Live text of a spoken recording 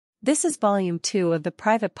This is Volume 2 of the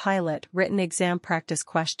Private Pilot Written Exam Practice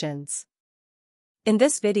Questions. In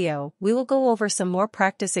this video, we will go over some more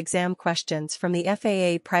practice exam questions from the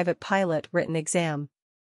FAA Private Pilot Written Exam.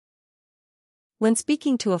 When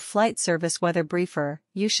speaking to a flight service weather briefer,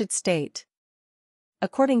 you should state.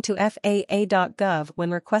 According to FAA.gov,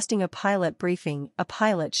 when requesting a pilot briefing, a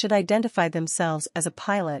pilot should identify themselves as a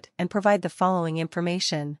pilot and provide the following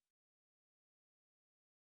information.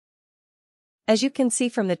 As you can see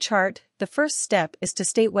from the chart, the first step is to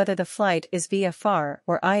state whether the flight is VFR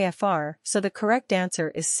or IFR, so the correct answer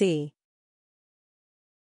is C.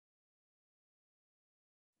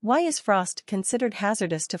 Why is frost considered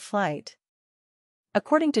hazardous to flight?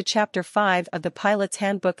 According to Chapter 5 of the Pilot's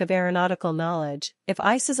Handbook of Aeronautical Knowledge, if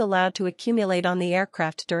ice is allowed to accumulate on the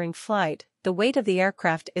aircraft during flight, the weight of the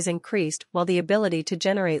aircraft is increased while the ability to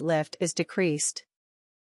generate lift is decreased.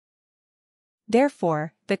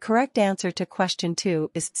 Therefore, the correct answer to question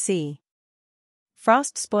 2 is C.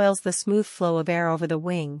 Frost spoils the smooth flow of air over the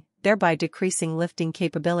wing, thereby decreasing lifting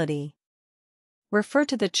capability. Refer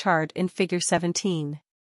to the chart in Figure 17.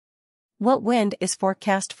 What wind is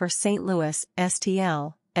forecast for St. Louis,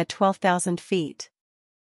 STL, at 12,000 feet?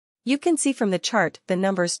 You can see from the chart the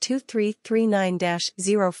numbers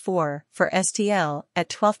 2339-04 for STL at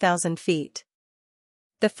 12,000 feet.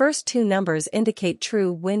 The first two numbers indicate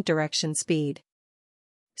true wind direction speed.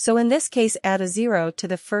 So in this case add a 0 to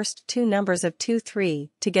the first two numbers of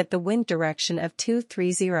 23 to get the wind direction of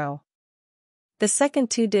 230. The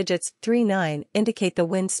second two digits 39 indicate the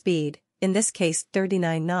wind speed, in this case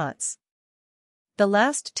 39 knots. The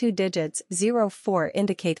last two digits 04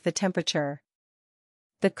 indicate the temperature.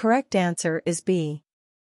 The correct answer is B.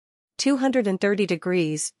 230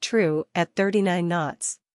 degrees, true, at 39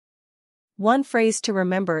 knots. One phrase to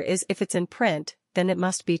remember is if it's in print, then it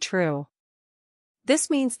must be true. This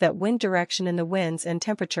means that wind direction in the winds and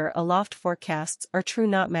temperature aloft forecasts are true,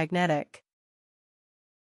 not magnetic.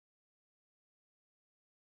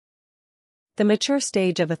 The mature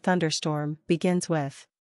stage of a thunderstorm begins with.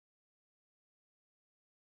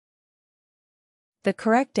 The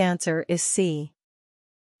correct answer is C.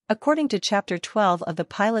 According to Chapter 12 of the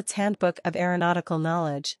Pilot's Handbook of Aeronautical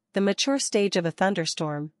Knowledge, the mature stage of a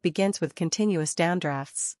thunderstorm begins with continuous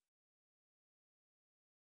downdrafts.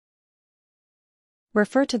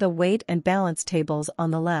 Refer to the weight and balance tables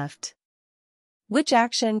on the left. Which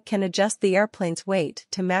action can adjust the airplane's weight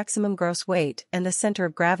to maximum gross weight and the center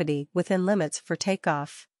of gravity within limits for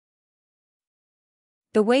takeoff?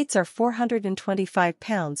 The weights are 425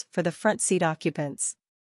 pounds for the front seat occupants,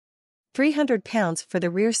 300 pounds for the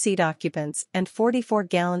rear seat occupants, and 44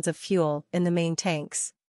 gallons of fuel in the main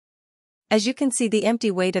tanks. As you can see, the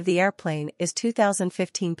empty weight of the airplane is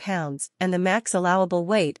 2,015 pounds, and the max allowable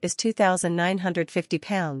weight is 2,950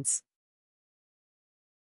 pounds.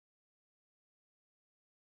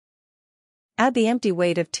 Add the empty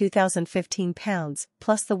weight of 2,015 pounds,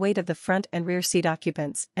 plus the weight of the front and rear seat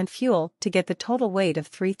occupants, and fuel, to get the total weight of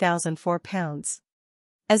 3,004 pounds.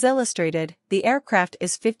 As illustrated, the aircraft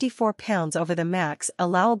is 54 pounds over the max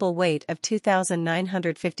allowable weight of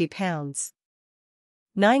 2,950 pounds.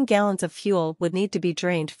 9 gallons of fuel would need to be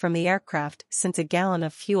drained from the aircraft since a gallon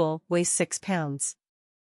of fuel weighs 6 pounds.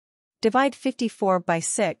 Divide 54 by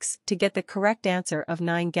 6 to get the correct answer of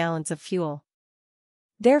 9 gallons of fuel.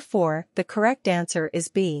 Therefore, the correct answer is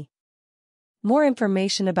B. More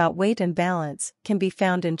information about weight and balance can be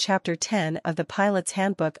found in Chapter 10 of the Pilot's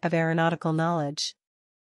Handbook of Aeronautical Knowledge.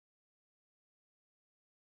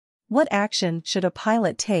 What action should a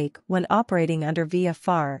pilot take when operating under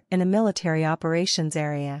VFR in a military operations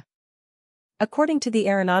area? According to the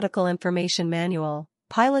Aeronautical Information Manual,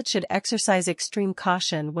 pilots should exercise extreme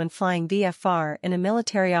caution when flying VFR in a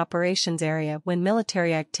military operations area when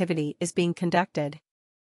military activity is being conducted.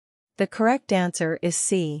 The correct answer is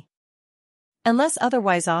C. Unless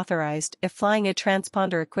otherwise authorized, if flying a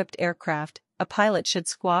transponder-equipped aircraft, a pilot should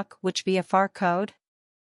squawk which VFR code?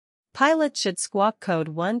 Pilots should squawk code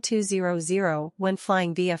 1200 when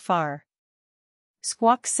flying VFR.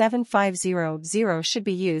 Squawk 7500 should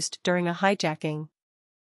be used during a hijacking.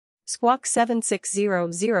 Squawk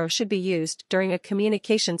 7600 should be used during a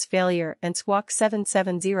communications failure, and Squawk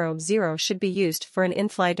 7700 should be used for an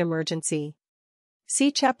in-flight emergency. See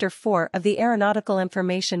Chapter 4 of the Aeronautical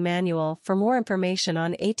Information Manual for more information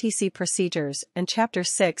on ATC procedures, and Chapter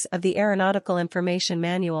 6 of the Aeronautical Information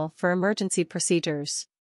Manual for emergency procedures.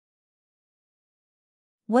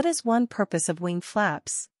 What is one purpose of wing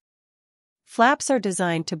flaps? Flaps are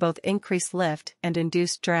designed to both increase lift and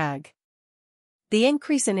induce drag. The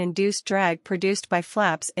increase in induced drag produced by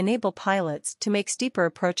flaps enable pilots to make steeper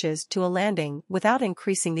approaches to a landing without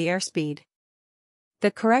increasing the airspeed. The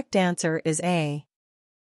correct answer is A.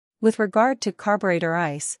 With regard to carburetor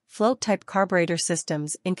ice, float-type carburetor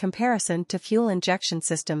systems in comparison to fuel injection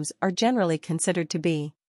systems are generally considered to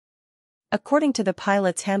be. According to the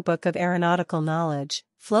Pilot's Handbook of Aeronautical Knowledge,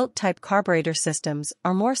 float-type carburetor systems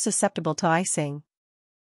are more susceptible to icing.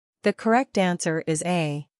 The correct answer is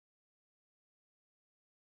A.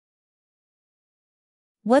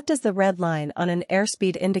 What does the red line on an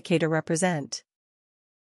airspeed indicator represent?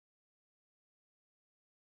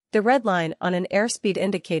 The red line on an airspeed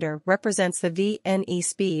indicator represents the VNE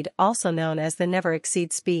speed, also known as the never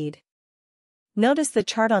exceed speed. Notice the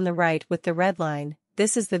chart on the right with the red line.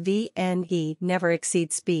 This is the VNE never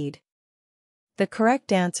exceed speed. The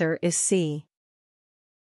correct answer is C.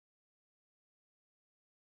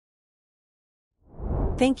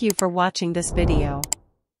 Thank you for watching this video.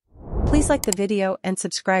 Please like the video and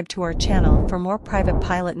subscribe to our channel for more private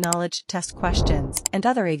pilot knowledge test questions and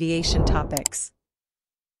other aviation topics.